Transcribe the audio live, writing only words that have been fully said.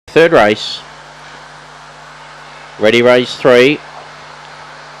Third race. Ready, race 3.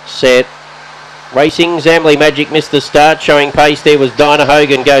 Set. Racing, Zamley Magic missed the start. Showing pace there was Dinah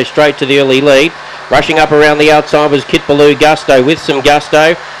Hogan, goes straight to the early lead. Rushing up around the outside was Kit Baloo Gusto with some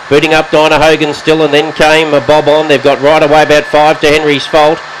gusto. Booting up Dinah Hogan still, and then came Bob On. They've got right away about 5 to Henry's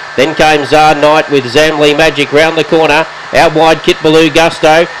Fault. Then came Zar Knight with Zamley Magic round the corner. Out wide, Kit Baloo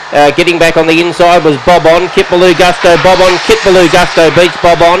Gusto. Getting back on the inside was Bob On. Kit Baloo Gusto, Bob On. Kit Baloo Gusto beats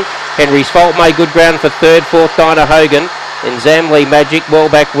Bob On. Henry's Fault made good ground for third. Fourth, Dinah Hogan. Then Zamley Magic, well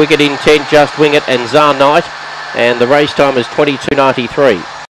back, Wicked Intent, Just Wing It, and Zar Knight. And the race time is 22.93.